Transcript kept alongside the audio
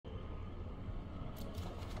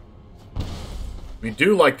We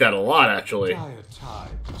do like that a lot, actually.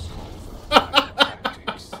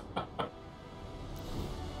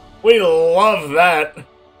 We love that.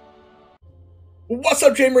 What's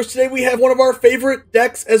up, Jamers? Today we have one of our favorite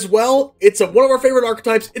decks as well. It's one of our favorite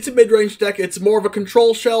archetypes. It's a mid-range deck. It's more of a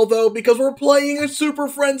control shell, though, because we're playing a Super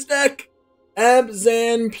Friends deck.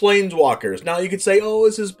 ABZAN Planeswalkers. Now, you could say, oh,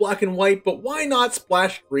 this is black and white, but why not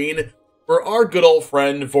splash green for our good old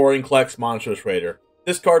friend, Vorinclex Monstrous Raider?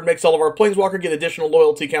 This card makes all of our Planeswalker get additional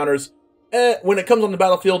loyalty counters when it comes on the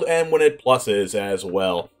battlefield and when it pluses as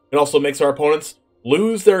well. It also makes our opponents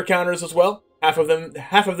lose their counters as well. Half of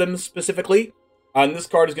them specifically. And this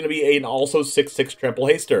card is going to be an also 6/6 Trample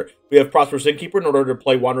Haster. We have Prosperous Innkeeper in order to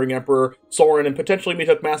play Wandering Emperor, Sorin, and potentially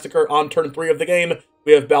Meathook Massacre on turn 3 of the game.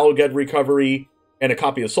 We have Balged Recovery and a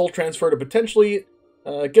copy of Soul Transfer to potentially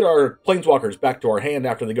get our Planeswalkers back to our hand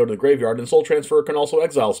after they go to the graveyard, and Soul Transfer can also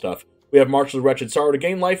exile stuff. We have March of the Wretched Sorrow to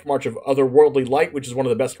gain life, March of Otherworldly Light, which is one of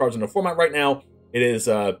the best cards in the format right now. It is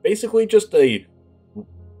basically just a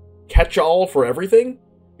catch-all for everything.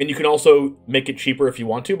 And you can also make it cheaper if you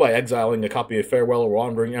want to by exiling a copy of Farewell or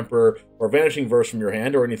Wandering Emperor or Vanishing Verse from your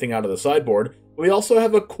hand or anything out of the sideboard. We also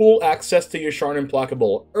have a cool access to Yasharn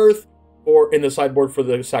Implacable Earth in the sideboard for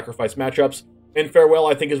the sacrifice matchups. And Farewell,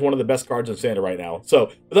 I think, is one of the best cards in Standard right now. So,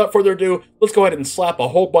 without further ado, let's go ahead and slap a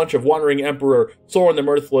whole bunch of Wandering Emperor, Sorin the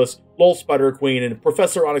Mirthless, Lol Spider Queen, and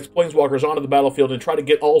Professor Onyx Planeswalkers onto the battlefield and try to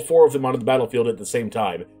get all 4 of them onto the battlefield at the same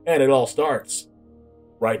time. And it all starts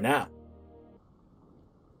right now.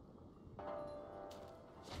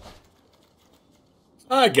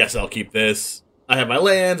 I guess I'll keep this. I have my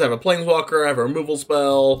lands, I have a Planeswalker, I have a removal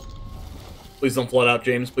spell. Please don't flood out,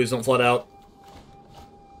 James. Please don't flood out.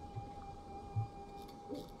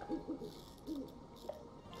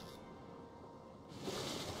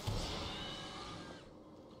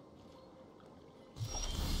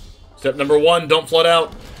 Step number 1, don't flood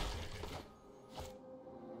out.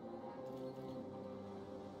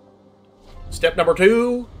 Step number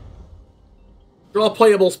 2, draw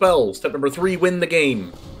playable spells. Step number 3, win the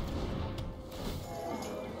game.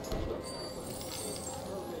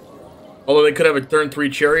 Although they could have a turn 3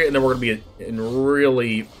 Chariot, and then we're going to be in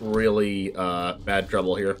really, really bad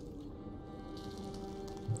trouble here.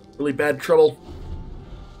 Really bad trouble.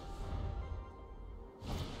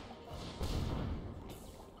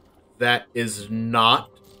 That is not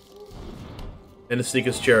an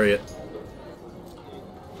Azteca's Chariot.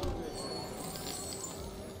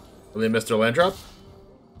 They missed their land drop.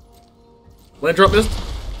 Land drop missed.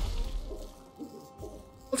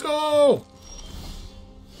 Let's go!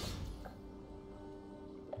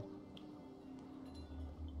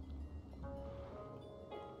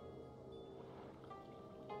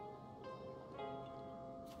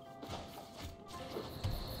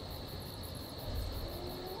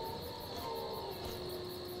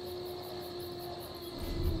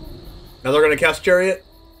 Now they're going to cast Chariot.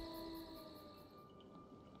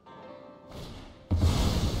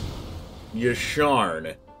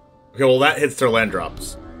 Yasharn. Okay, well that hits their land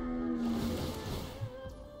drops.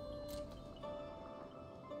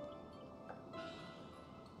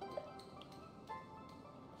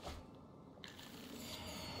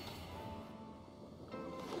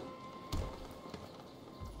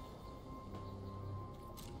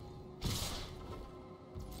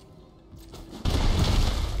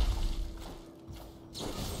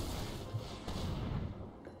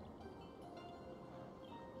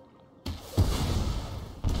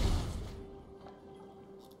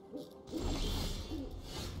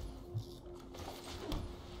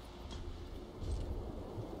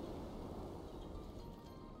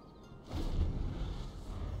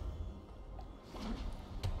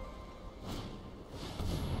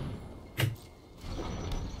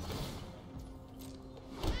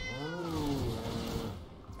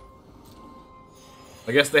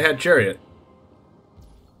 I guess they had Chariot.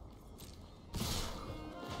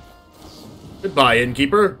 Goodbye,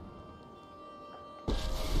 Innkeeper.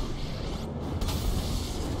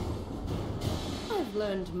 I've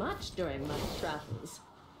learned much during my travels.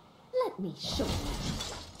 Let me show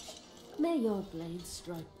you. May your blade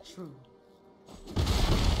strike true.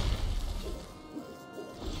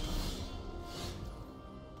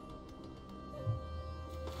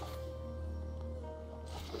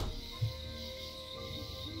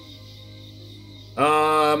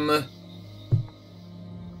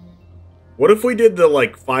 What if we did the,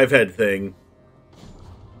 like, 5-head thing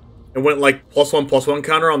and went, like, +1/+1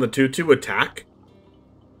 counter on the 2/2 attack?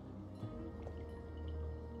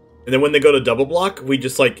 And then when they go to double block, we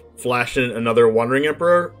just, like, flash in another Wandering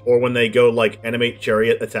Emperor, or when they go, like, animate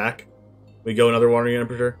Chariot attack, we go another Wandering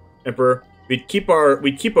Emperor. we'd keep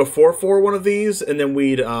a 4/4 one of these, and then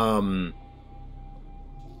we'd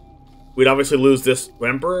obviously lose this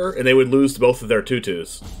Emperor, and they would lose both of their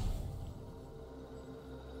 2/2s.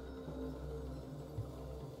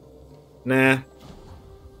 Nah. I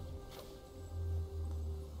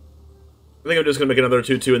think I'm just gonna make another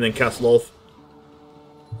 2/2 and then cast Lolth.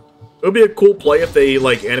 It would be a cool play if they,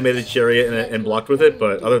 like, animated Chariot and blocked with it,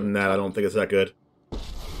 but other than that, I don't think it's that good.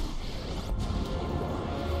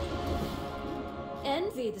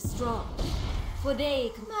 Envy the strong, for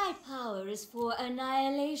my power is for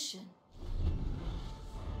annihilation.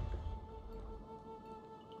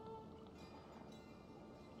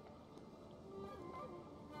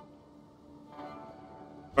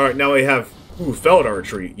 Alright, now we have... Ooh, Feld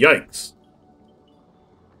Archery. Yikes.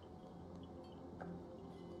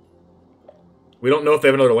 We don't know if they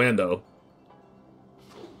have another land, though.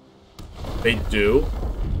 They do.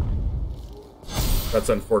 That's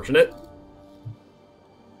unfortunate.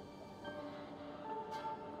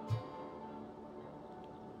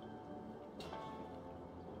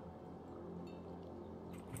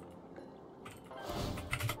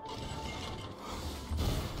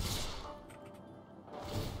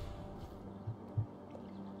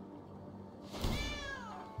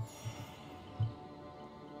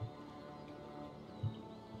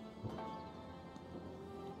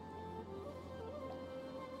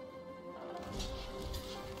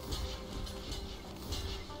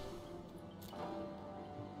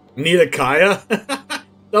 Need a Kaya?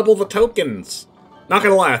 Double the tokens. Not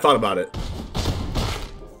gonna lie, I thought about it.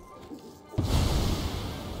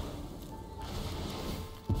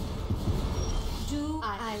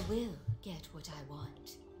 I will get what I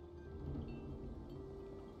want.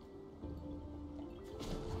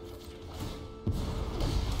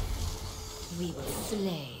 We will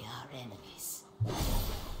slay our enemies.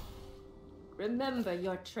 Remember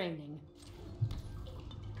your training.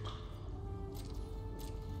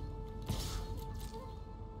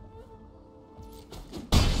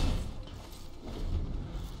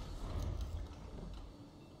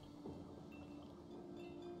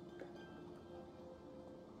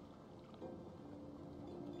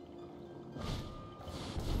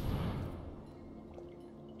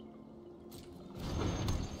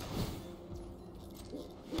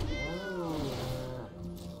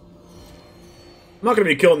 I'm not going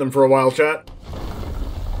to be killing them for a while, chat.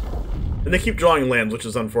 And they keep drawing lands, which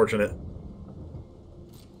is unfortunate.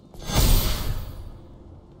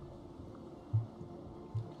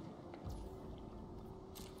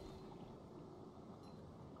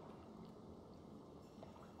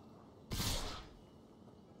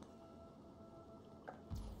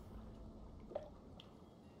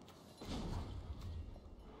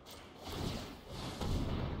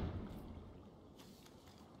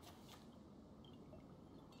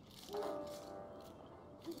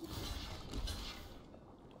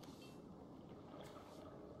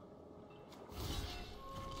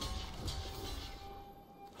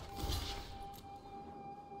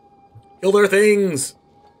 Kill their things!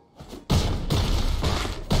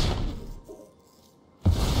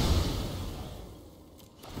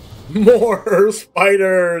 More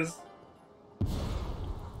spiders!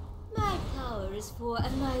 My power is for,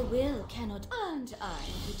 and my will cannot. And I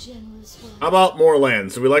am the generous one. How about more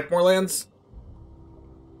lands? Do we like more lands?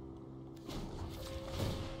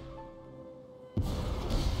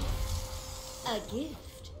 A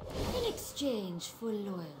gift in exchange for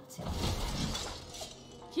loyalty.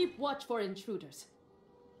 Keep watch for intruders.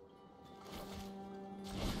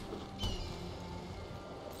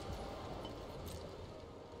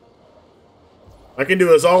 I can do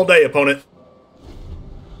this all day, opponent.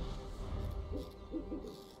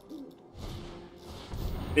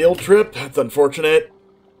 Field trip, that's unfortunate.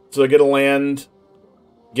 So I get a land,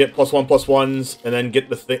 get +1/+1s, and then get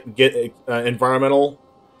the environmental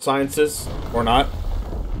sciences, or not.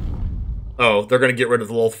 Oh, they're gonna get rid of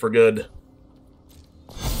the Lolth for good.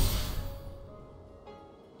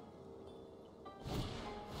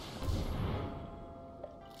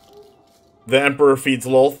 The Emperor feeds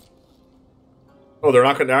Lolth. Oh, they're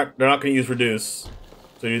not gonna use reduce.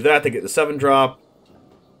 So do that, they get the 7-drop.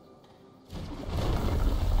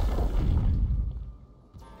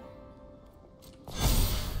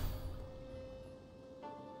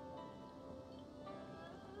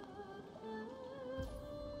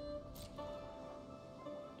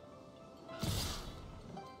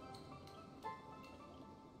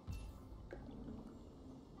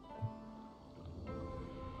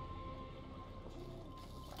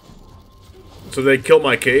 So they kill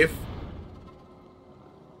my cave?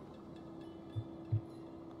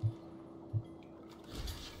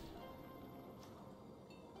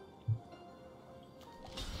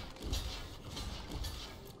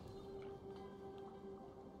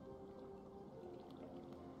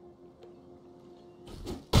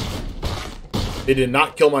 It did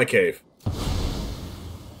not kill my cave.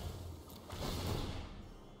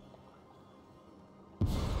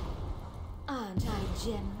 Aren't I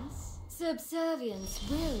generous? Subservience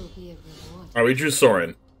will be a reward. Alright, we drew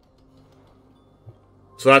Soren.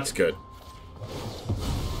 So that's good.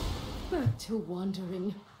 Back to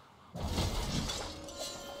wandering.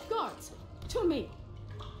 Guards, to me.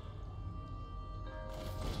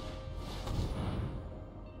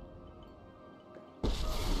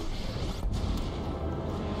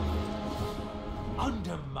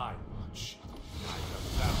 Under my watch, neither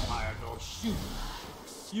vampire nor human.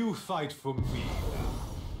 You fight for me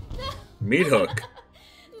now. Meat hook.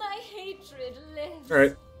 My hatred lives.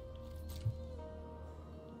 Alright.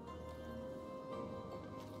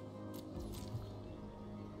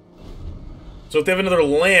 So if they have another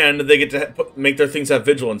land, they get to make their things have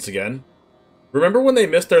vigilance again. Remember when they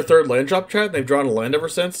missed their third land drop, chat? They've drawn a land ever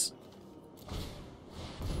since?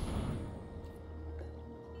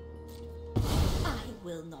 I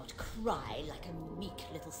will not cry like a meek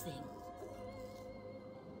little thing.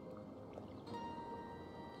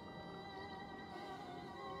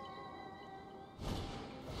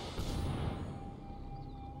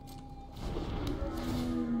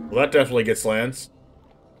 Well, that definitely gets lands.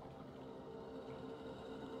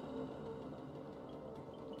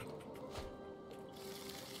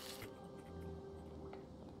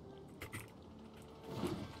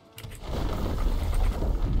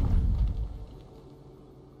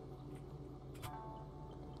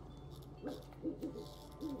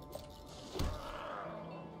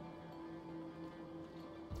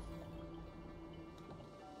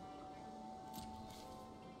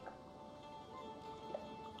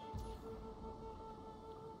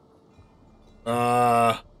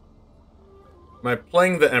 Am I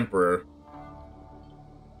playing the Emperor?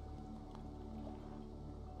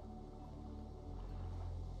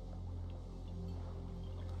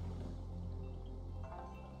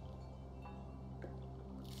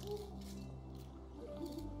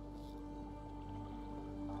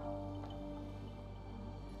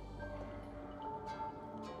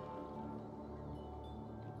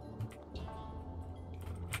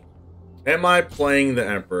 Am I playing the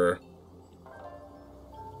Emperor?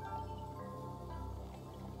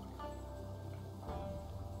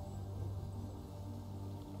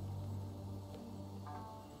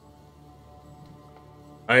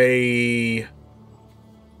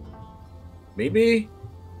 Maybe?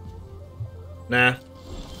 Nah.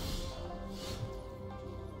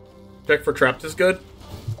 Check for traps is good.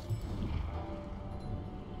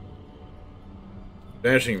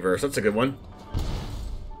 Vanishing Verse, that's a good one.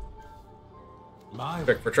 My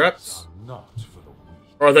Check for traps. not for the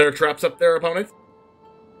weak. Are there traps up there, opponent?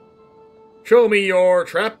 Show me your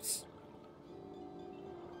traps.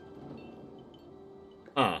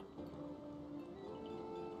 Huh.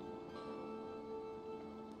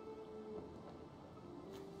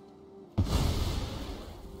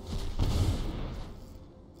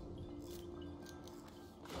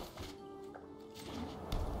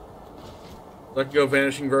 Let go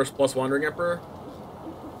Vanishing Verse plus Wandering Emperor.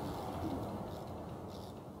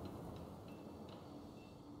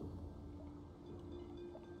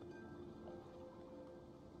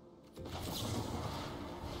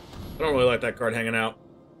 I don't really like that card hanging out.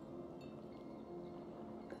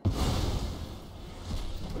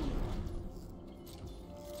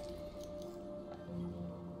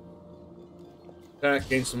 Attack,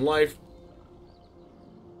 gain some life.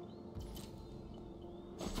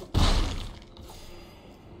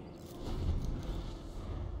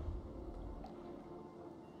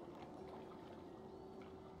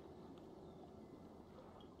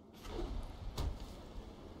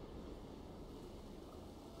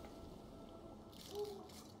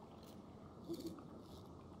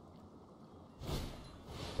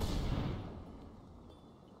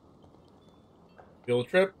 Field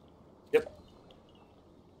trip? Yep.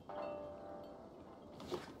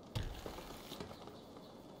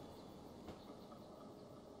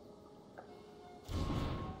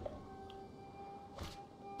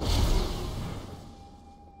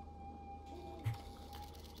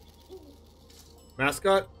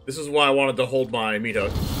 Mascot? This is why I wanted to hold my meat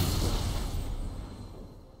hook.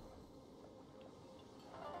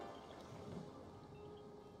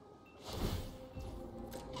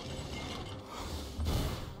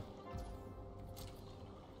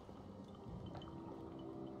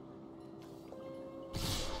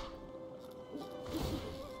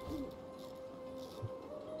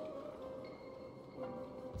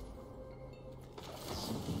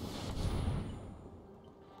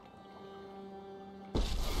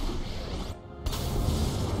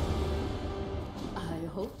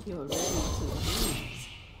 You're ready to lose.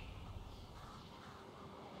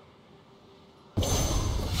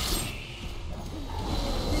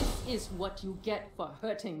 This is what you get for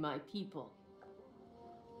hurting my people.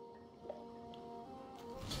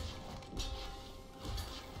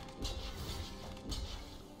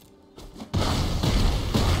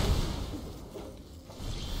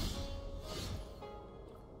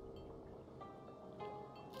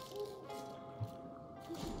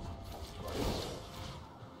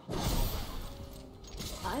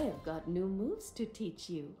 I have got new moves to teach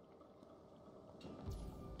you.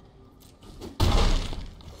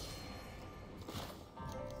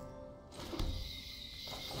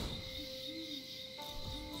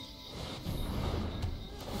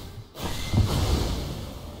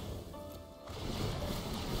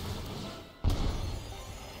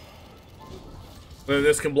 Then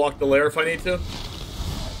this can block the lair if I need to.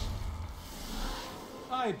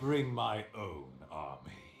 I bring my own army.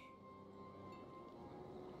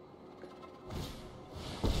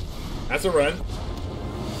 That's a run.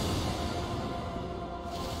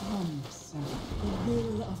 Come, son. The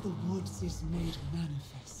will of the woods is made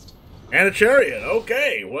manifest. And a chariot.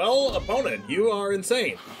 Okay, well, opponent, you are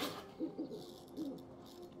insane.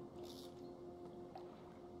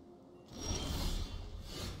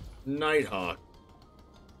 Nighthawk.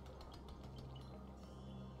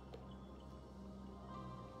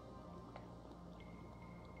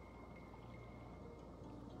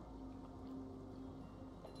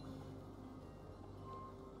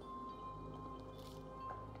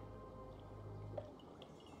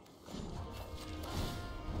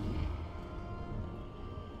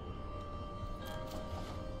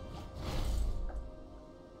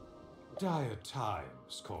 Dire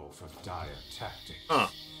times call for dire tactics. Huh.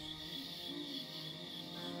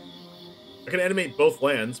 I can animate both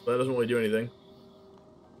lands, but that doesn't really do anything.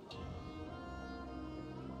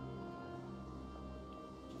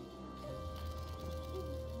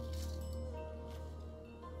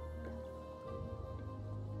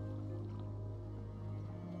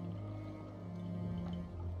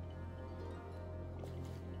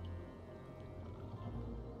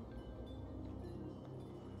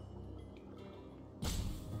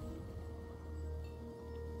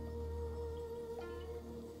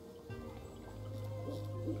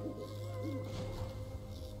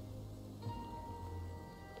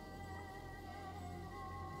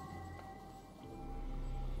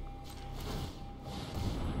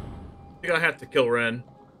 I think I have to kill Ren.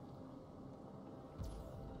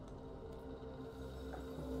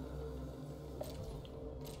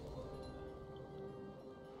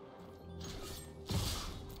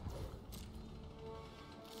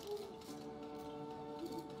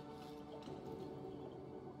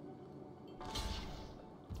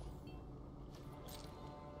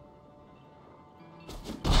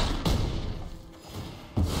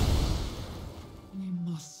 We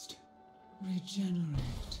must regenerate.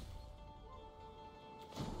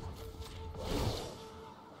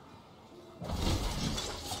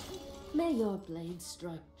 May your blade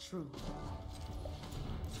strike true.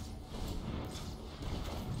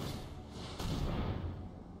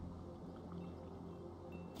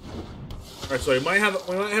 Alright, so we might have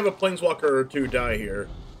a Planeswalker or two die here.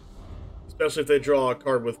 Especially if they draw a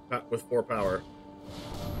card with 4 power.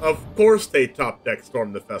 Of course they top deck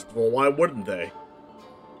Storm the Festival, why wouldn't they?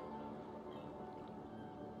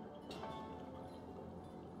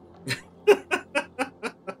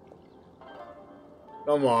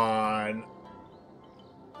 Come on.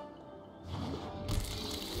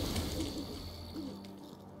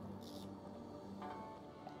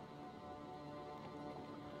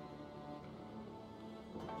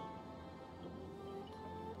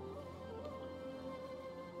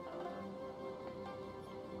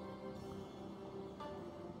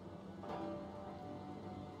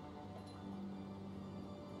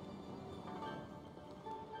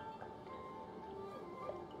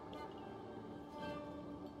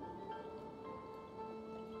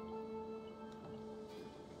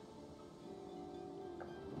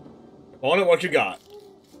 Opponent, what you got?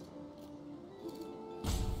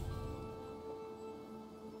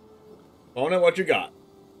 Opponent, what you got?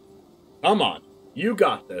 Come on. You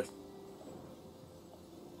got this.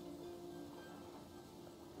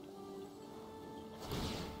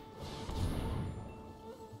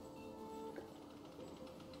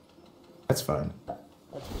 That's fine.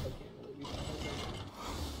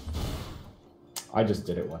 I just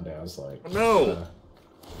did it one day. I was like, No.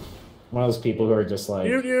 One of those people who are just like,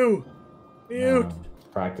 Mute you. Mute.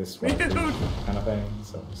 Practice Mute. kind of thing.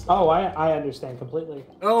 So just, Oh, I understand completely.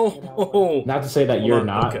 Oh. You know, not to say that you're on,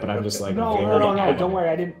 not, okay, but I'm just like, no, okay, don't worry.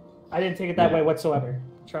 I didn't take it that way whatsoever.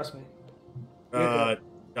 Trust me. Guys.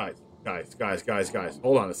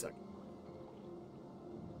 Hold on a second.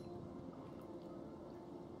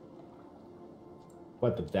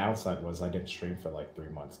 But the downside was I didn't stream for like 3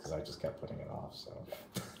 months because I just kept putting it off. So.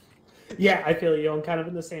 Yeah, I feel you. I'm kind of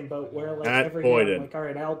in the same boat where like At every Boyden. day I'm like, all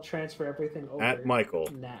right, I'll transfer everything over At Michael.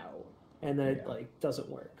 now, and then it like doesn't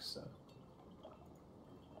work. So.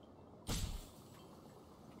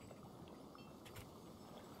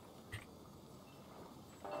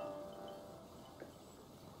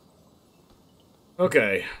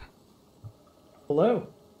 Okay. Hello.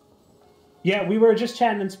 Yeah, we were just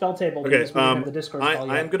chatting in Spell Table. Okay. because we didn't have the Discord call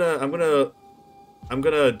yet. I'm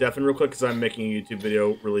gonna deafen real quick because I'm making a YouTube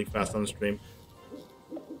video really fast on the stream.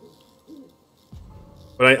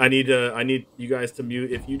 But I need you guys to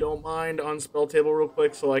mute if you don't mind on Spell Table real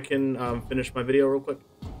quick so I can finish my video real quick.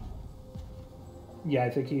 Yeah,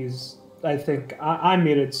 I think I'm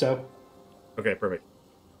muted. So. Okay, perfect.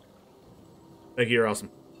 Thank you. You're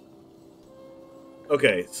awesome.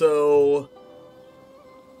 Okay, so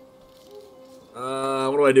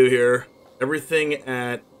what do I do here? Everything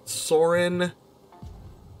at Soren.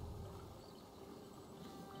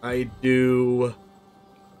 I do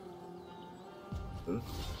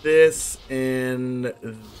this and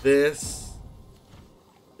this.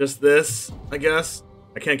 Just this, I guess.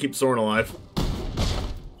 I can't keep Soren alive.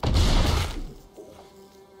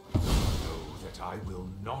 Know that I will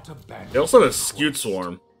not abandon. They also have a Skewed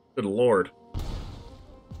Swarm. Good lord.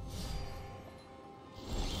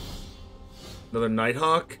 Another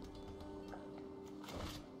Nighthawk.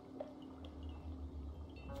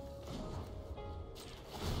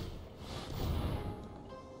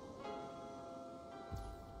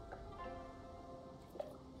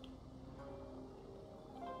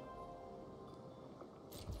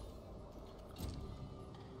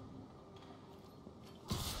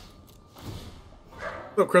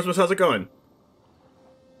 So, Christmas, how's it going?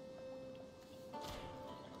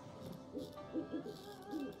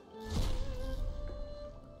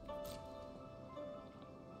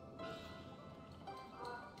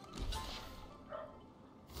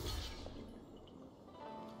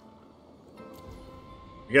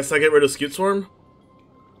 I guess I get rid of Skewed Swarm?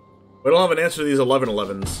 We don't have an answer to these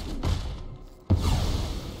 11-11s.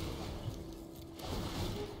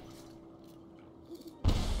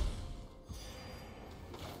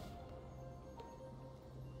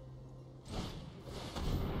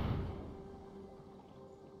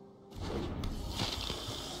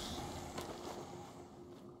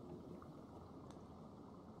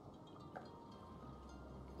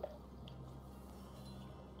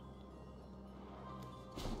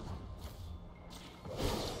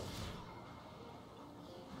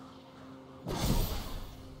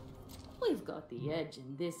 We've got the edge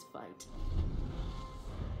in this fight.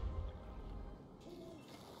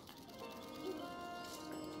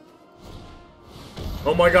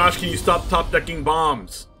 Oh my gosh, can you stop top-decking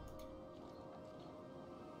bombs?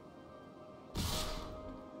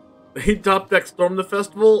 They top-deck Storm the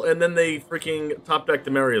Festival, and then they freaking top-deck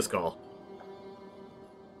Demaria's Call.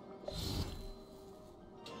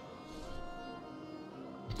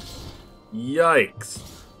 Yikes.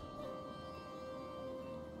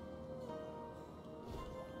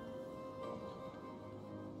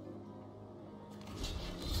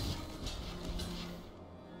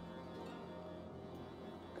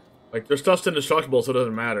 Like, their stuff's indestructible, so it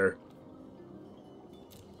doesn't matter.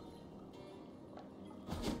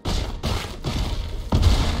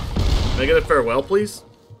 Can I get a farewell, please?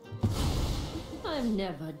 I'm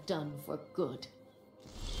never done for good.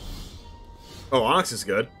 Oh, Onyx is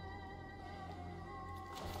good.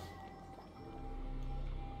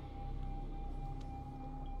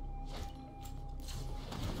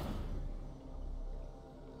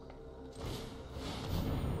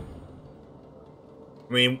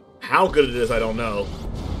 I mean, how good it is, I don't know.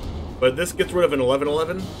 But this gets rid of an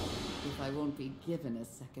 11-11. If I won't be given a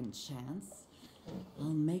second chance, I'll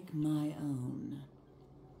make my own.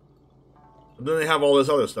 But then they have all this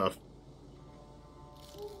other stuff.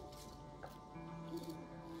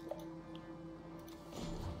 I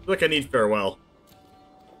feel like I need farewell.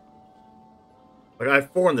 Like, I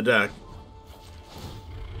have 4 in the deck.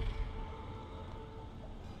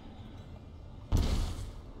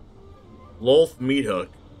 Lolth Meat Hook.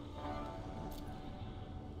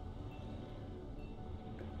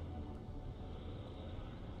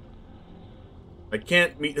 I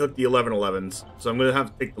can't Meat Hook the 11-11s, so I'm gonna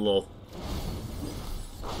have to take the Lolth.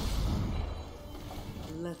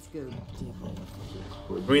 Let's go dibble.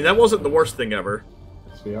 I mean, that wasn't the worst thing ever.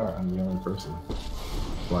 Yes, we are. I'm the only person.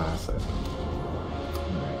 Glass, I think.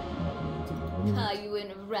 Are you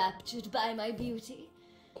enraptured by my beauty?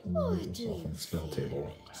 Can you move yourself on the spell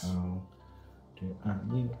table? How do I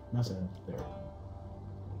need nothing there?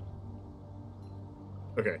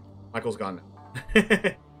 Okay, Michael's gone now.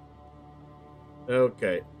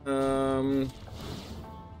 Okay.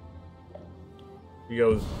 We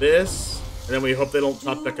go this, and then we hope they don't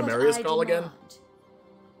top deck Amaria's Call again.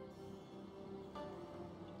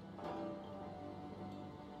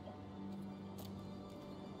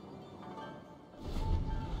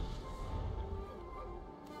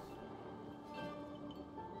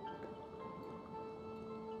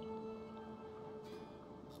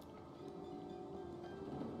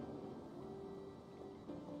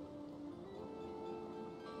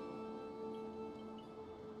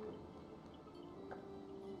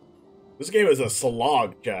 This game is a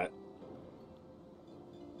slog, chat.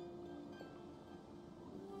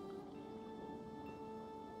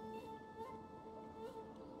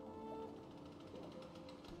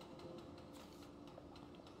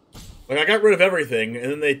 Like, I got rid of everything,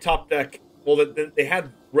 and then they top deck... Well, they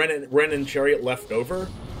had Ren and Chariot left over,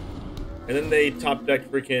 and then they top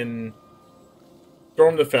deck freaking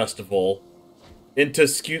Storm the Festival into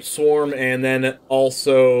Scute Swarm, and then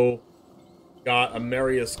also got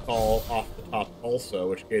Amaria's Call off the top also,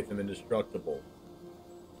 which gave them Indestructible.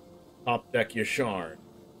 Top deck Yasharn.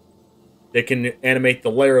 They can animate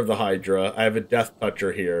the Lair of the Hydra. I have a Death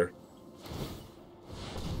Toucher here.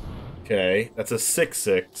 Okay, that's a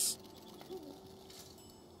 6/6.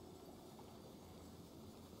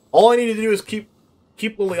 All I need to do is keep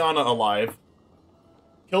Liliana alive,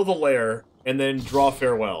 kill the Lair, and then draw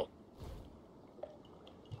Farewell.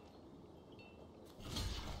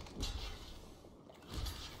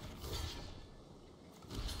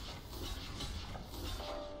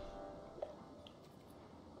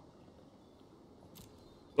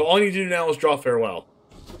 So all I need to do now is draw Farewell.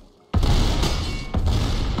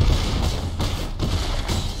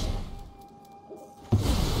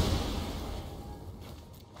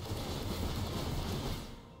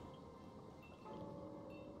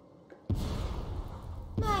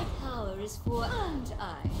 My power is for and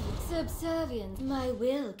I. Subservience. My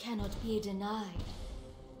will cannot be denied.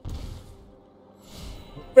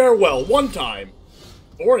 Farewell, one time.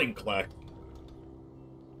 Boring collect.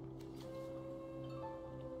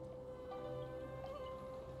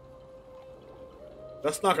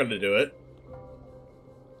 That's not going to do it.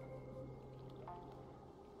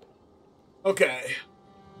 Okay.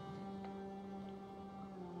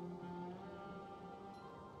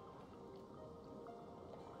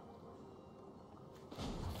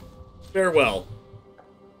 Farewell.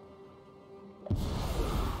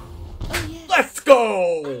 Oh, yes. Let's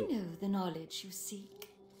go! I know the knowledge you seek.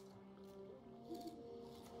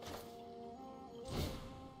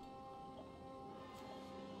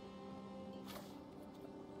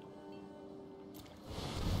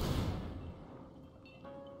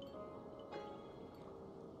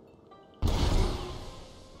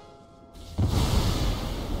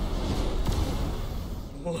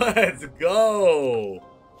 Let's go!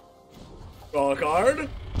 Draw a card?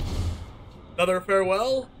 Another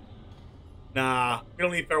Farewell? Nah, we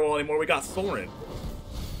don't need Farewell anymore. We got Sorin.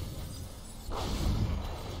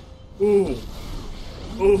 Ooh.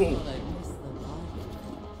 Ooh.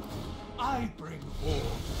 I bring war.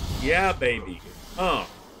 Yeah, baby.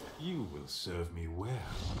 You will serve me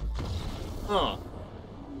well.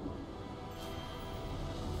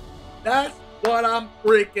 That's what I'm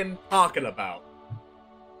freaking talking about.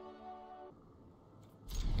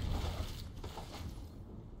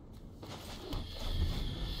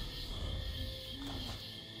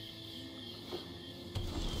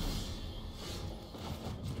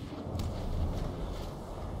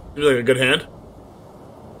 Seems like a good hand.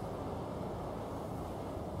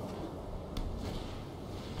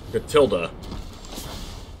 Gatilda.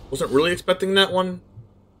 Wasn't really expecting that one.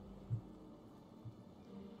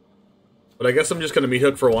 But I guess I'm just going to meat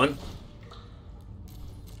hook for one.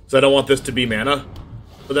 Because I don't want this to be mana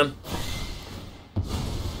for them.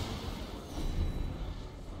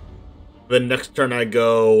 Then next turn I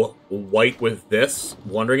go white with this.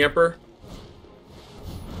 Wandering Emperor.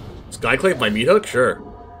 Skyclave my meat hook? Sure.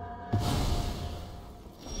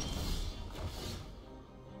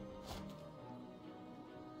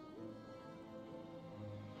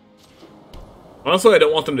 Honestly, I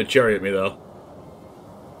don't want them to chariot me, though.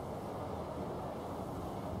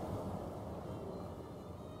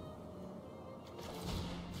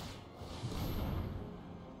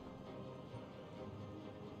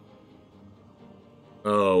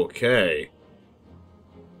 Okay.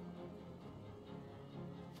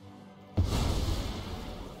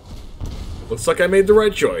 Looks like I made the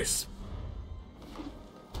right choice.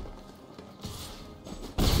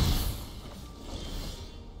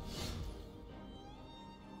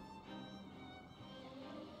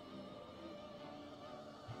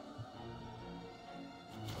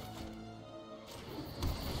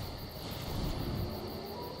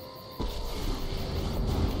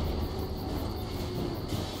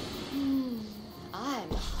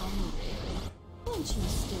 you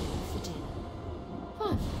stay for dinner?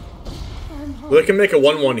 Fine. I'm home. Well, they can make a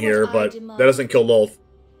 1/1 here, but that doesn't kill Lolth.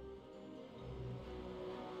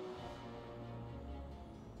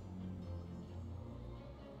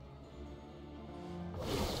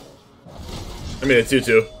 I mean, it's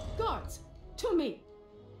 2/2. Guards, to me.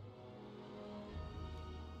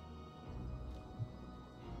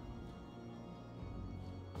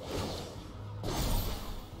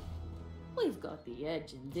 We've got the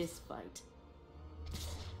edge in this fight.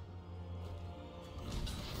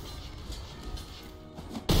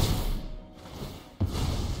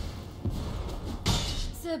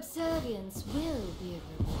 Subservience will be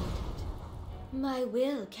rewarded. My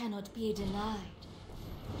will cannot be denied.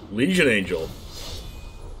 Legion Angel.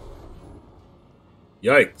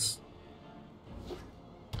 Yikes.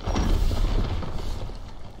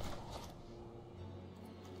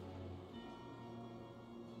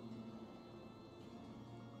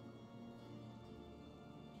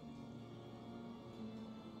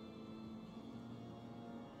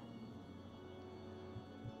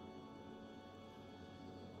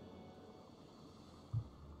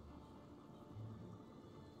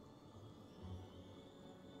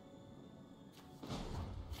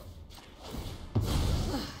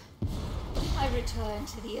 I return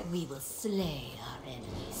to the... We will slay our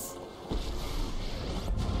enemies.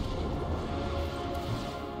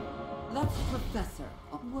 That's Professor.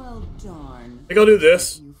 Well, darn. I think I'll do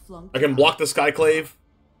this. You flunked I can block the Skyclave.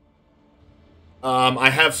 I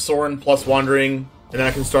have Soren plus Wandering, and then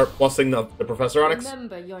I can start plussing the Professor Onyx.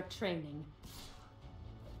 Remember your training.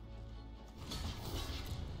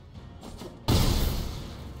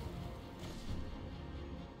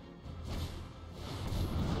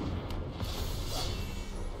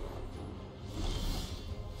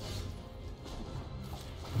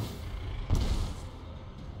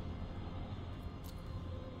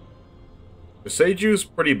 The Seiju's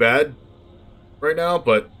pretty bad right now,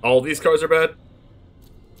 but all these cards are bad.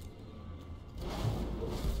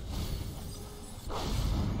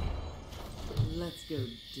 Let's go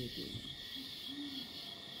digging.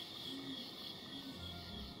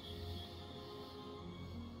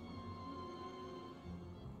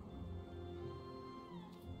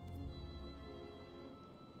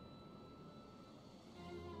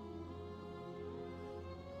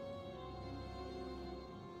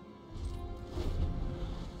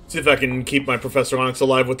 See if I can keep my Professor Onyx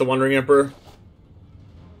alive with the Wandering Emperor.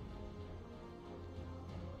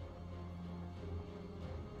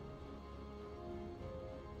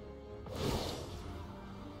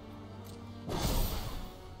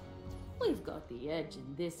 We've got the edge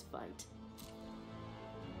in this fight.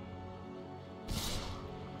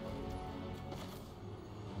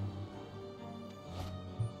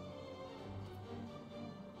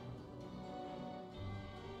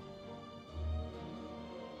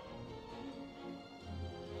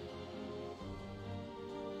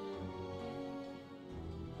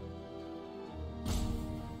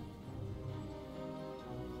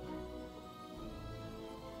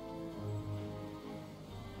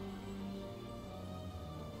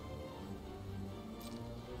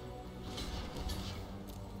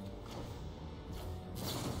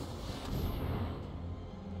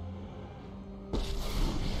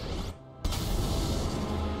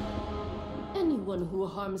 Anyone who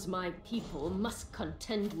harms my people must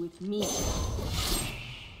contend with me.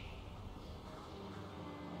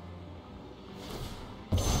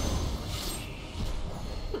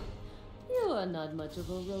 You are not much of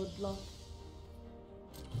a roadblock.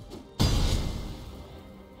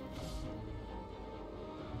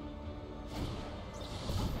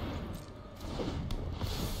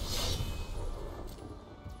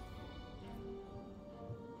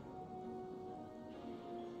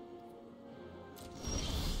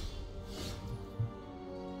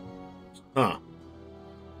 Huh.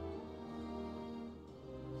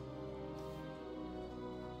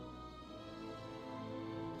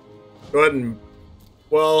 Go ahead and...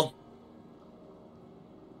 well...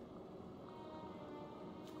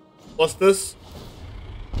 plus this.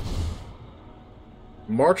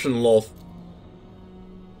 March and Lolth.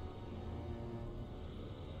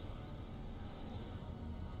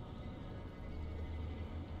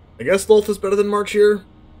 I guess Lolth is better than March here.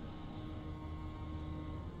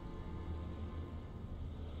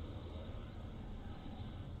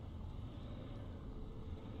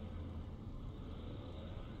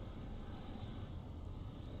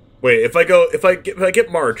 Wait, if I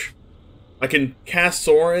get March, I can cast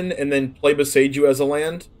Soren and then play Beseiju as a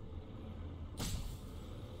land,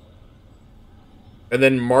 and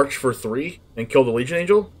then March for 3 and kill the Legion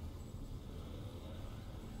Angel.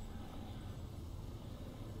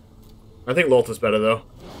 I think Lolth is better, though.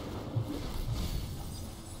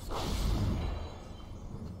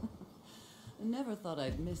 I never thought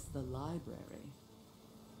I'd miss the library.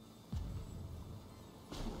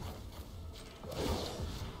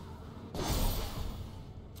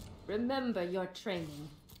 Remember your training.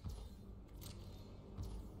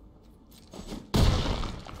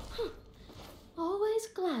 Always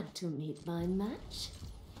glad to meet my match.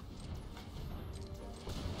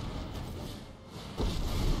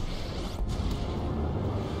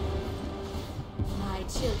 My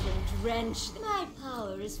children drench. My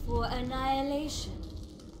power is for annihilation.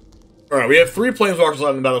 Alright, we have 3 Planeswalkers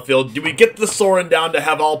left in the battlefield. Do we get the Sorin down to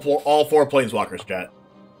have all 4 Planeswalkers, chat?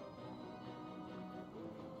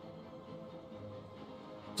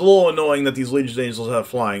 It's a little annoying that these Legion Angels have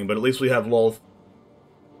flying, but at least we have Lolth.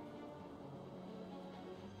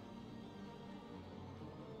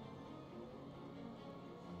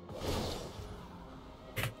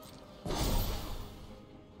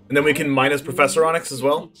 And then we can minus Professor Onyx as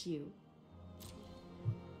well.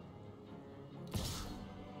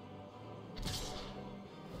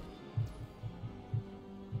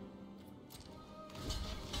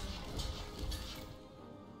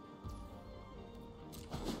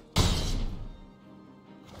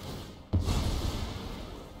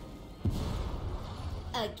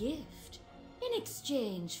 A gift in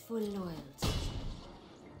exchange for loyalty.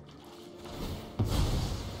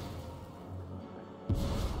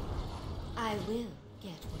 I will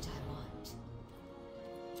get what I want.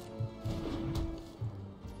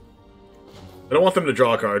 I don't want them to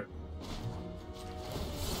draw a card.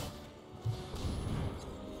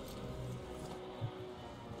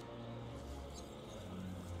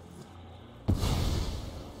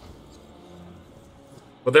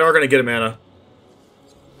 But they are going to get a mana.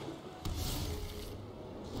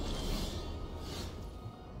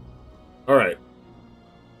 Alright.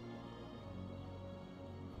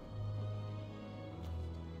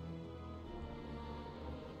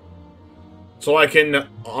 So I can...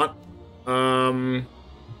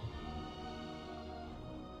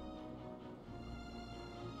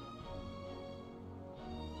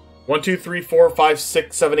 1, 2, 3, 4, 5,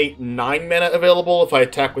 6, 7, 8, 9 mana available. If I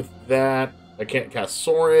attack with that, I can't cast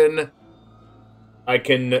Sorin. I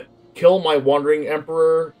can kill my Wandering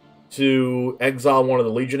Emperor to exile one of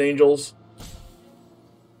the Legion Angels.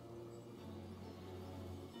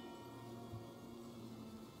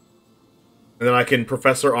 And then I can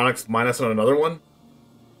Professor Onyx minus on another one.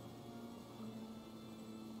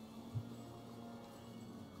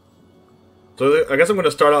 So I guess I'm going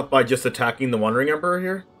to start out by just attacking the Wandering Emperor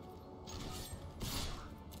here.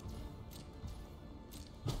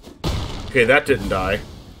 Okay, that didn't die.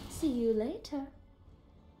 See you later.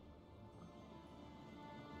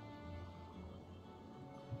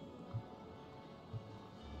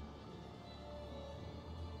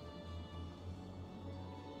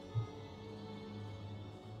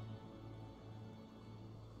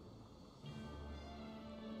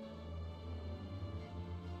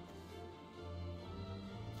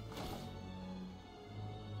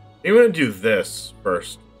 I'm going to do this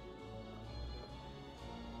first.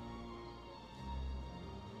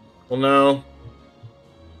 Well, no.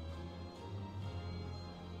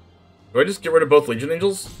 Do I just get rid of both Legion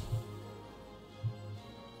Angels?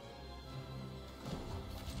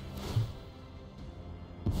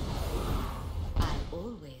 I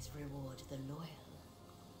always reward the loyal.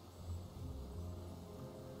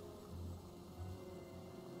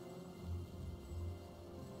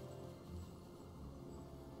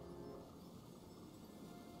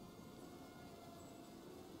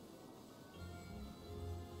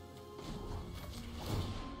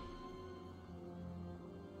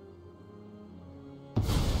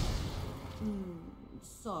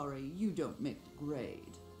 Sorry, you don't make the grade.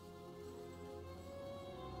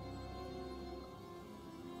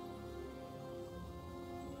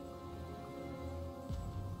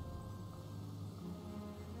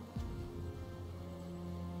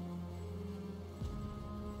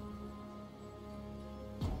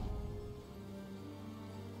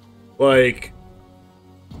 Like...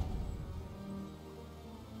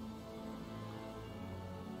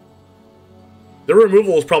 the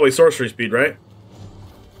removal is probably sorcery speed, right?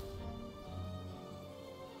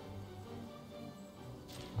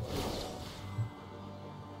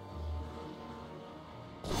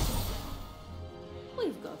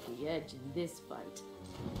 We've got the edge in this fight.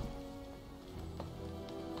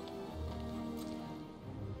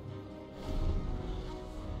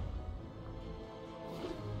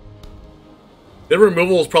 The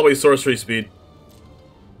removal is probably sorcery speed.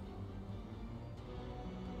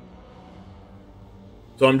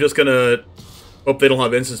 So I'm just gonna Hope they don't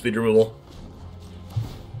have instant speed removal.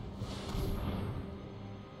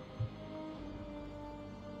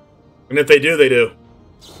 And if they do, they do.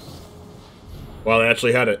 Well, they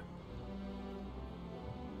actually had it.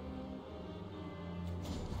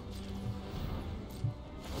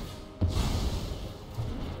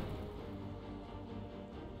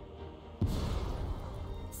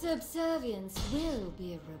 Subservience will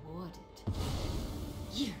be rewarded.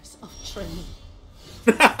 Years of training.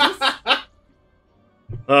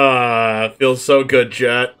 Feels so good,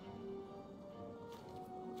 chat.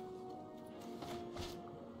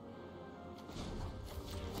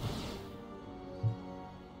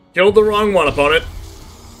 Killed the wrong one, opponent.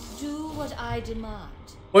 Do what I demand.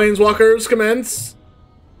 Planeswalkers, commence.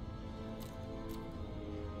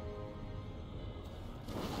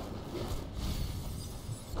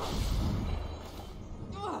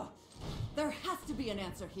 Ugh, there has to be an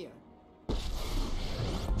answer here.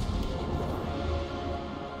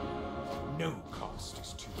 No cost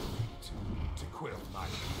is too great to quell my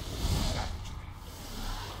savagery.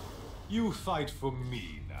 You fight for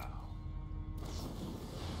me now.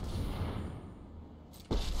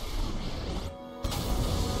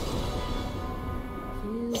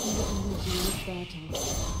 Feel the energy of battle,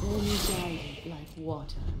 then guide it like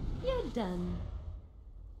water. You're done.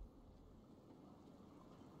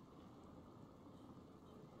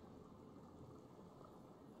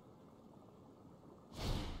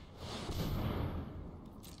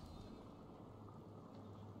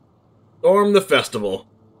 Storm the festival.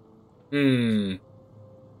 What do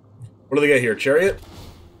they get here? Chariot?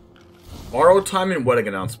 Borrow time and wedding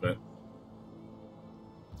announcement.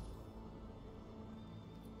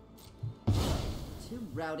 Too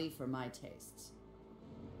rowdy for my tastes.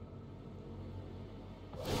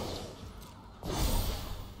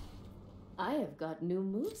 I have got new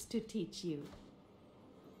moves to teach you.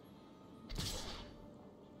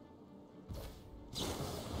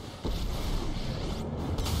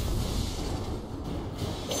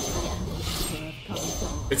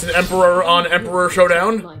 It's an Emperor on Emperor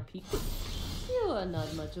showdown. My people. You are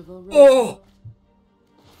not much of a robot. Oh!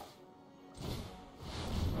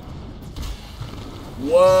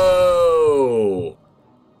 Whoa!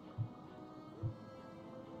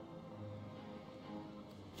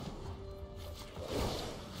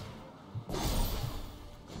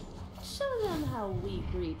 Show them how we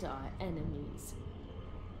greet our enemies.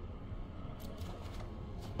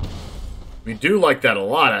 We do like that a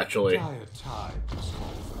lot, actually. Dire times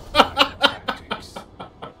call for dire tactics.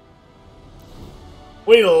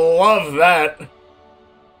 We love that.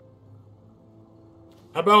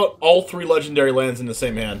 How about all 3 legendary lands in the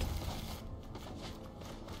same hand?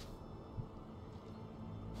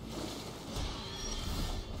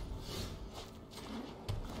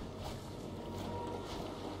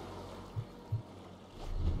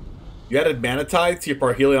 You added Mana Tithe to your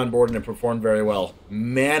Parhelion board and it performed very well.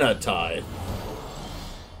 Mana Tithe.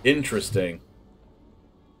 Interesting.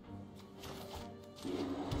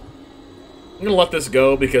 I'm gonna let this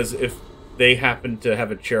go because if they happen to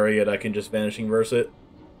have a chariot, I can just Vanishing Verse it.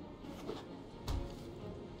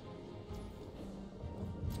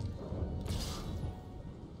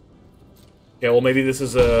 Okay, well maybe this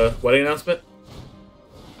is a wedding announcement?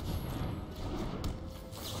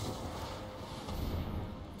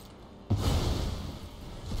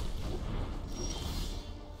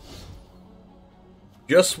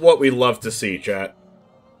 Just what we love to see, chat.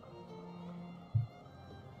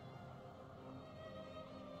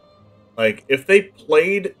 Like, if they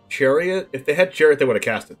played Chariot, if they had Chariot, they would have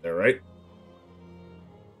cast it there, right?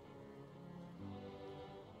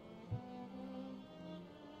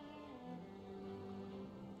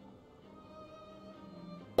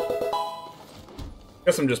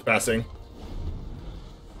 Guess I'm just passing.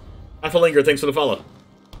 Linger, thanks for the follow.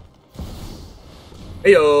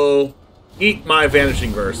 Heyo! Eat my Vanishing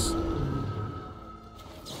Verse.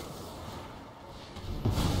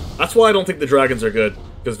 That's why I don't think the dragons are good,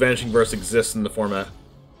 because Vanishing Verse exists in the format.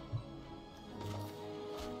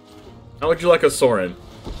 How would you like a Sorin?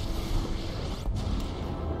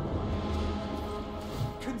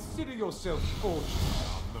 Consider yourself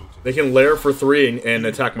fortunate. They can lair for 3 and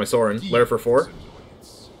attack my Sorin. Lair for 4?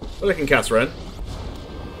 But I can cast Ren.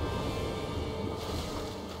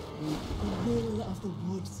 The will of the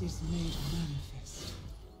woods is made manifest.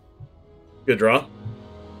 Good draw.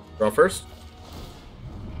 Draw first.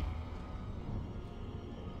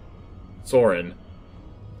 Sorin.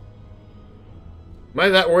 Am I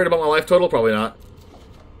that worried about my life total? Probably not.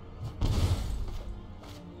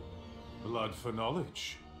 Blood for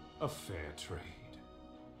knowledge. A fair trade.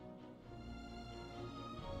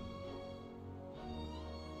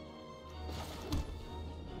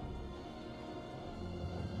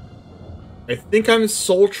 I think I'm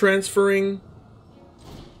soul transferring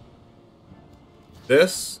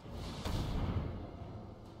this.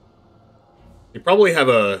 You probably have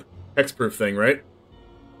a hexproof thing, right?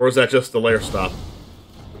 Or is that just the layer stop?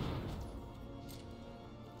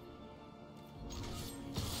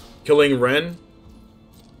 Killing Ren.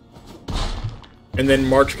 And then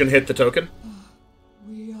March can hit the token?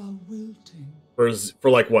 We are wilting. For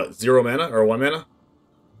like what, 0 mana or 1 mana?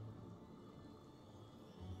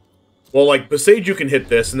 Well, like Boseiju can hit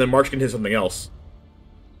this, and then March can hit something else.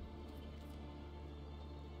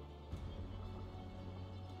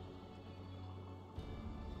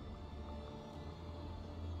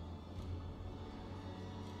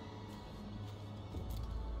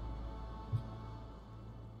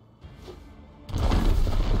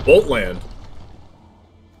 Boltland.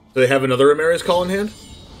 Do they have another Amari's Call in hand?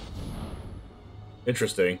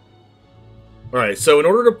 Interesting. Alright, so in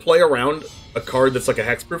order to play around a card that's like a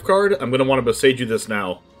hexproof card, I'm going to want to Boseiju this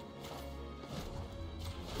now.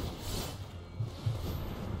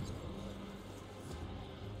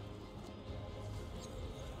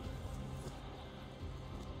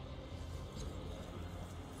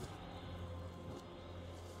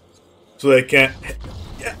 So they can't...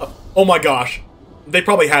 Yeah. Oh my gosh. They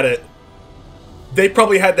probably had it. They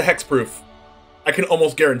probably had the hexproof. I can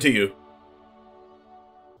almost guarantee you.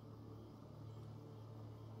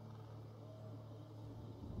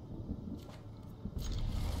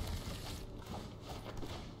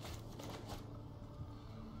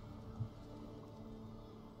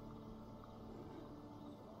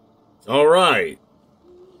 Alright.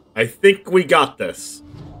 I think we got this.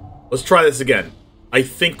 Let's try this again. I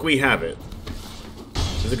think we have it.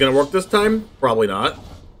 Is it going to work this time? Probably not.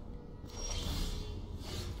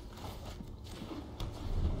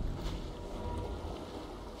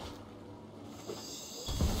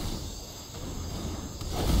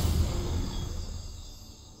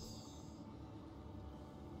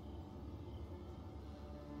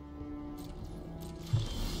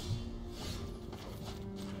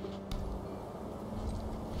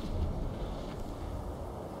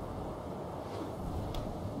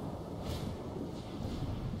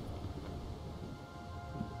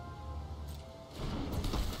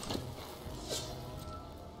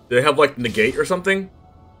 Do they have, like, negate or something?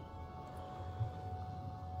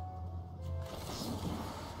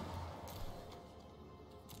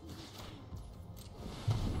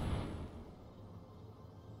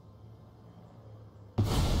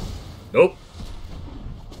 Nope.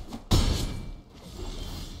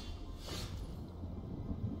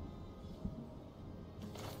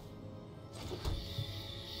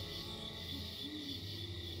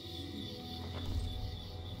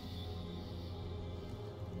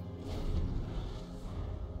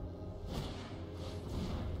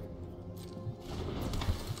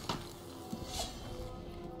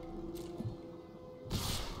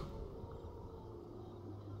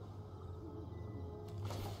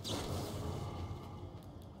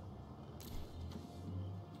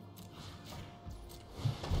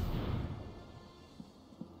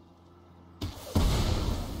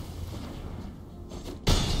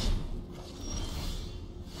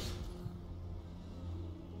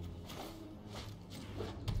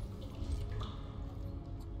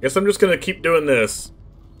 Guess I'm just gonna keep doing this.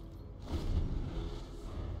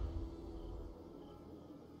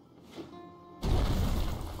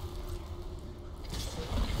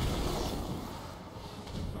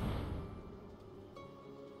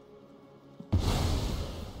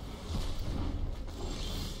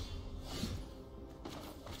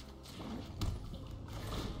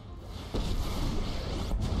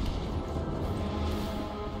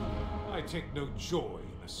 I take no joy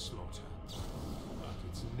in the slaughter, but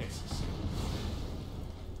it's necessary.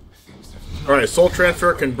 Things have Alright, Soul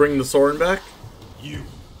Transfer can bring the Soren back. You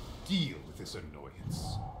deal with this annoyance.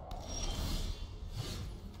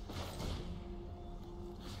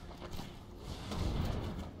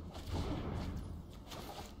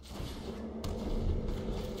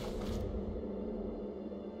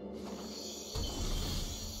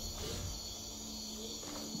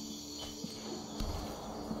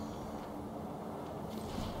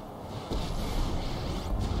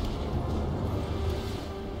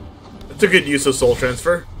 It's a good use of Soul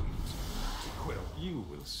Transfer. Well, you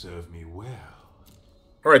will serve me well.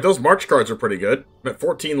 Alright, those March cards are pretty good. I'm at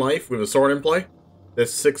 14 life with a Soren in play.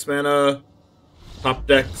 This 6 mana top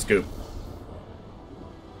deck scoop.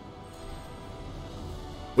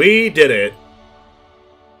 We did it.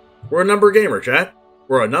 We're a number gamer, chat.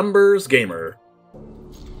 We're a numbers gamer.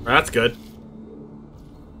 That's good.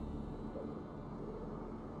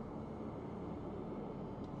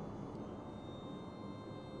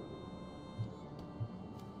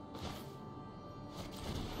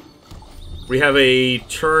 We have a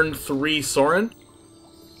turn 3 Soren.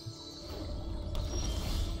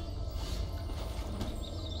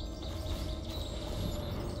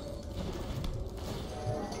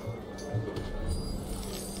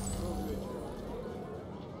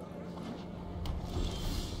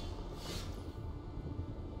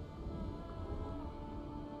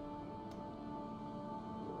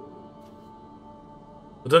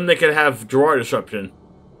 But then they could have draw disruption.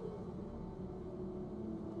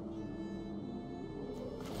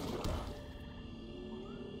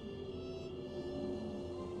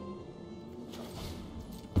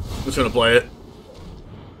 I'm just gonna play it.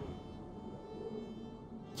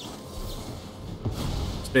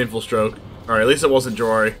 Painful stroke. Alright, at least it wasn't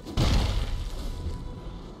Jawari.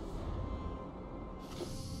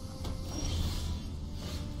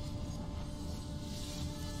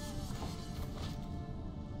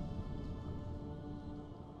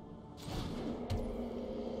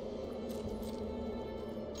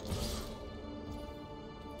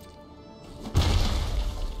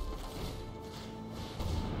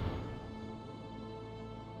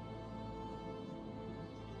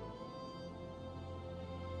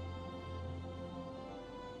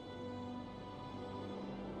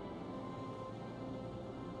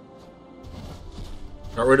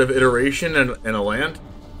 Got rid of iteration and a land.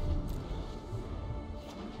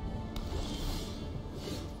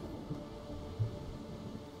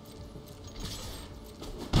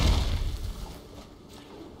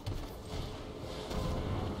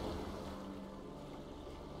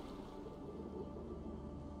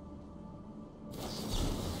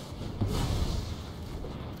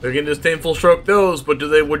 They can disdainful stroke those, but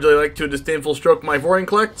would they like to disdainful stroke my Voring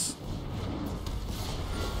Collects?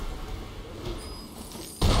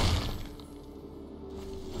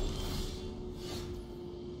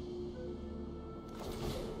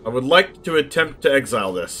 I would like to attempt to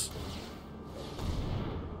exile this.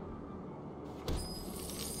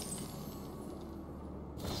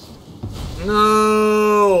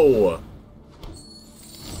 No!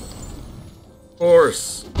 Of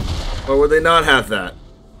course. Or would they not have that?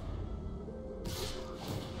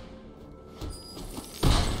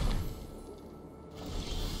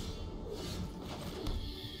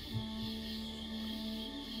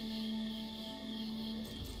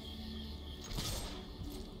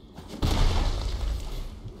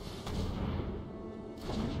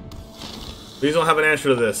 Please don't have an answer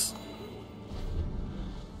to this.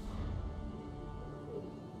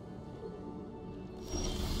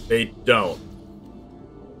 They don't.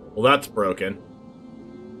 Well, that's broken.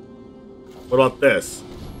 What about this?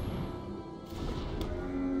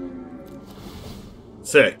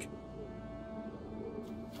 Sick.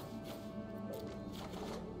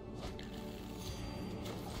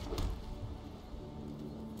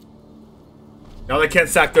 Now they can't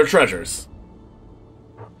sack their treasures.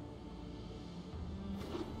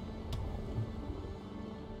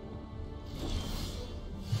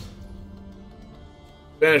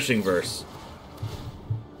 Vanishing Verse.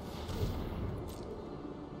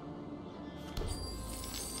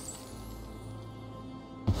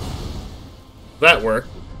 That worked.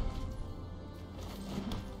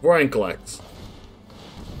 Voring Collects.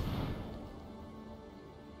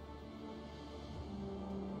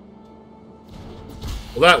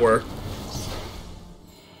 Well, that worked.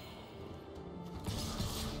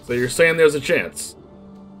 So you're saying there's a chance?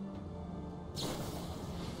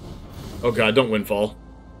 Oh god, don't Windfall.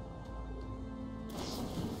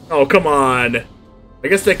 Oh, come on. I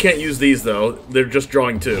guess they can't use these, though. They're just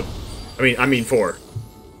drawing 2. I mean 4.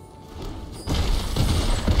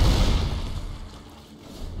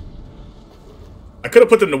 I could have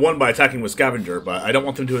put them to 1 by attacking with Scavenger, but I don't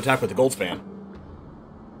want them to attack with the Goldspan.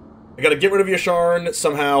 I gotta get rid of Yasharn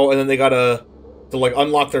somehow, and then they gotta like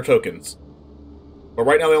unlock their tokens. But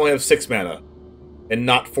right now they only have 6 mana, and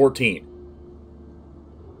not 14.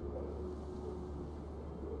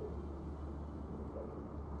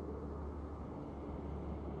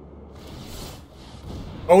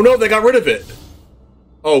 Oh no, they got rid of it!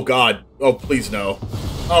 Oh god. Oh, please no.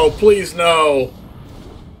 Oh, please no!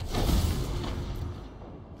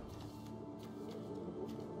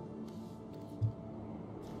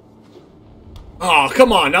 Oh,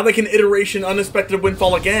 come on! Now they can iteration Unexpected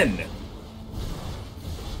Windfall again!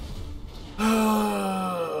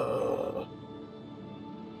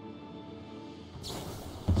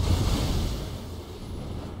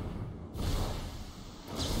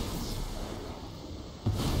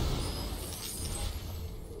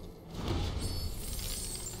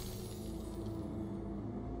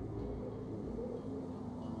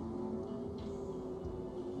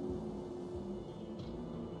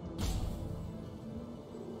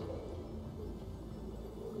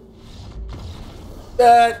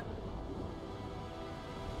 That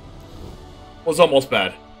was almost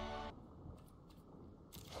bad.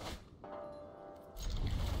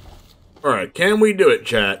 Alright, can we do it,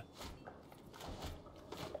 chat?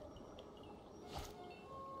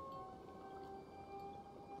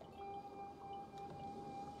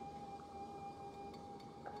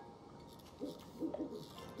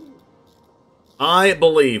 I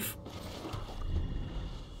believe.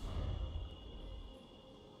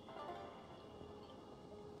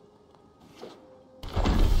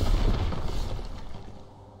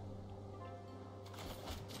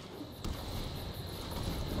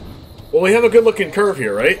 Well, we have a good-looking curve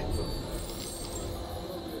here, right?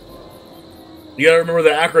 You gotta remember the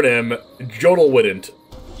acronym, Jodel wouldn't.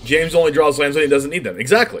 James only draws lands when he doesn't need them.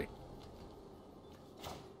 Exactly.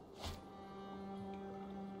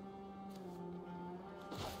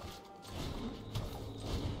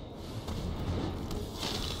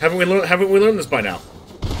 Haven't we learned this by now?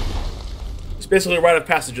 It's basically a rite of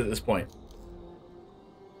passage at this point.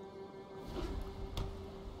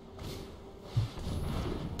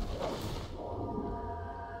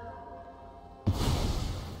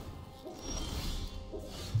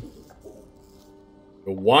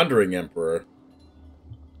 The Wandering Emperor.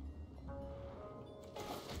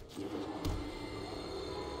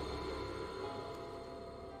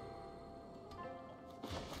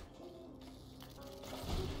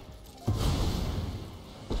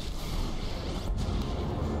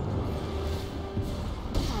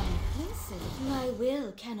 My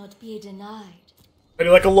will cannot be denied. How do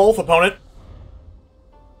you like a Lolth, opponent?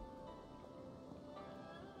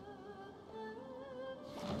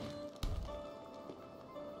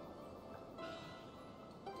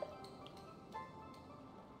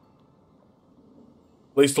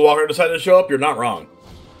 At least the Walker decided to show up, you're not wrong.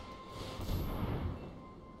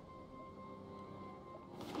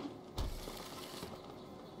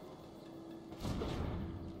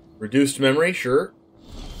 Reduced memory, sure.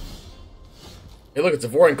 Hey, look, it's a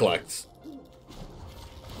Vorinclex.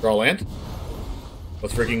 Draw land.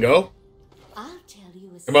 Let's freaking go. I'll tell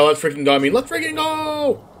you Come on, let's freaking go. I mean, let's freaking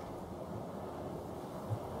go!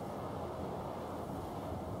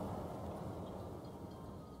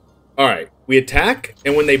 Alright, we attack,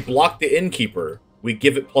 and when they block the Innkeeper, we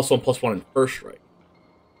give it +1/+1 in first strike.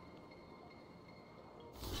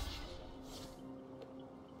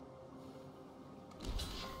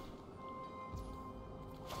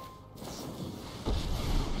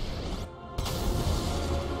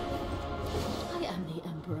 I am the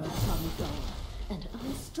Emperor Kamigawa, and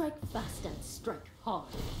I strike fast and strike hard.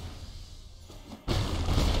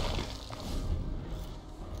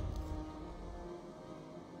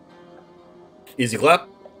 Easy clap.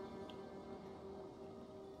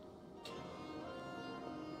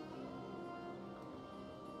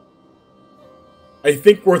 I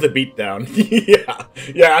think we're the beatdown.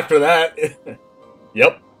 Yeah, after that.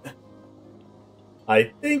 Yep. I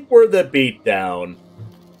think we're the beatdown.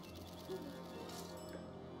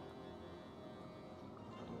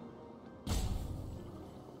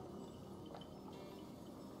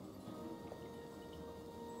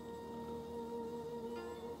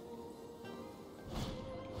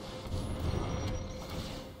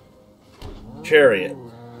 Chariot.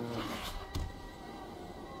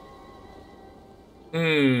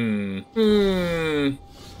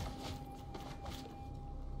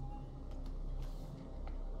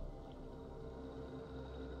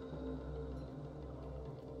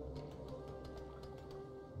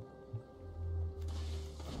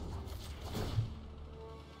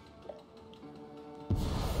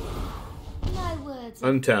 My words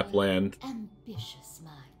Untap land. ambitious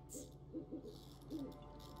minds.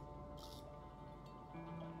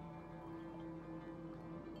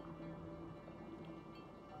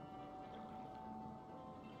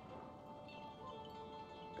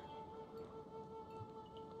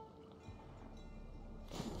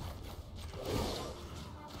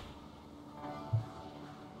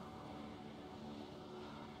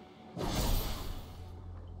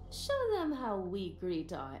 Show them how we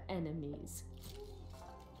greet our enemies.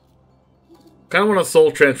 Kind of want to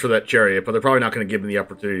soul transfer that chariot, but they're probably not going to give me the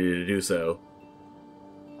opportunity to do so.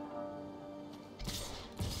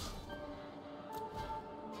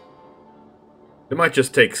 It might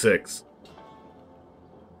just take 6.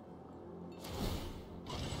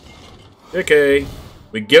 Okay.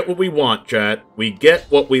 We get what we want, chat. We get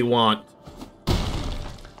what we want.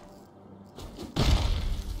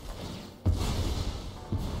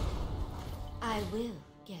 I will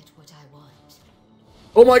get what I want.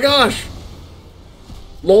 Oh my gosh!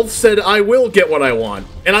 Lolth said I will get what I want,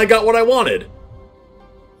 and I got what I wanted.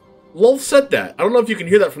 Lolth said that. I don't know if you can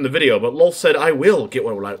hear that from the video, but Lolth said, I will get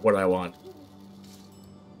what I want.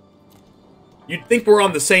 You'd think we're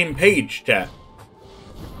on the same page, chat.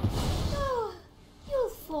 Oh, you'll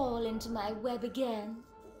fall into my web again.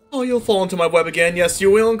 Oh, you'll fall into my web again. Yes, you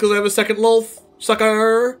will, because I have a second Lolth.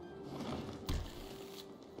 Sucker!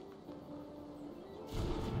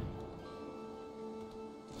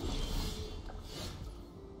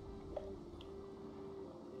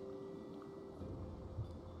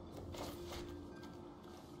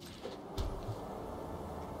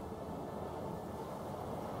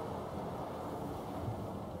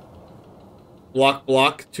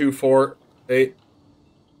 Block, 2, 4, 8.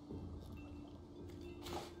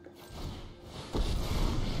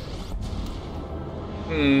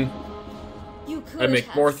 You could I make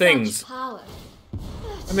have more such things. Power.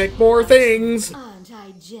 I make more things. Aren't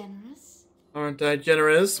I generous? Aren't I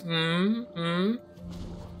generous? I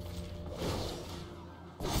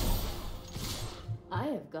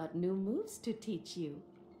have got new moves to teach you.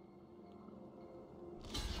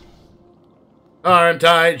 Aren't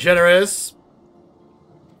I generous?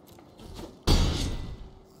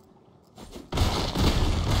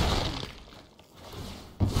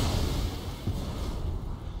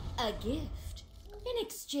 A gift in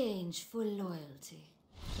exchange for loyalty.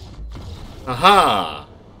 Aha!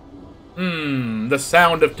 The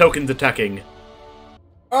sound of tokens attacking.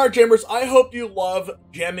 Alright, Jammers, I hope you love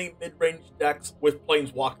jamming mid-range decks with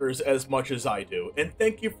Planeswalkers as much as I do. And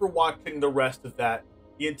thank you for watching the rest of that.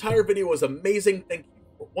 The entire video was amazing. Thank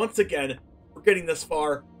you once again for getting this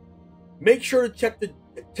far. Make sure to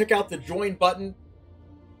check out the join button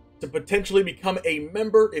to potentially become a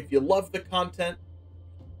member if you love the content.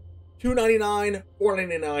 $2.99,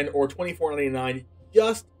 $4.99, or $24.99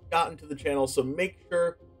 just got into the channel, so make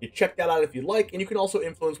sure you check that out if you like, and you can also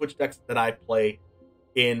influence which decks that I play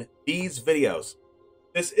in these videos.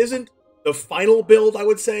 This isn't the final build, I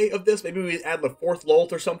would say, of this. Maybe we add the 4th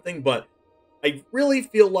Lolth or something, but I really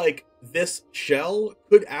feel like this shell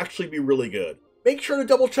could actually be really good. Make sure to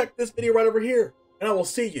double check this video right over here, and I will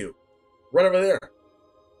see you right over there.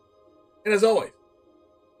 And as always,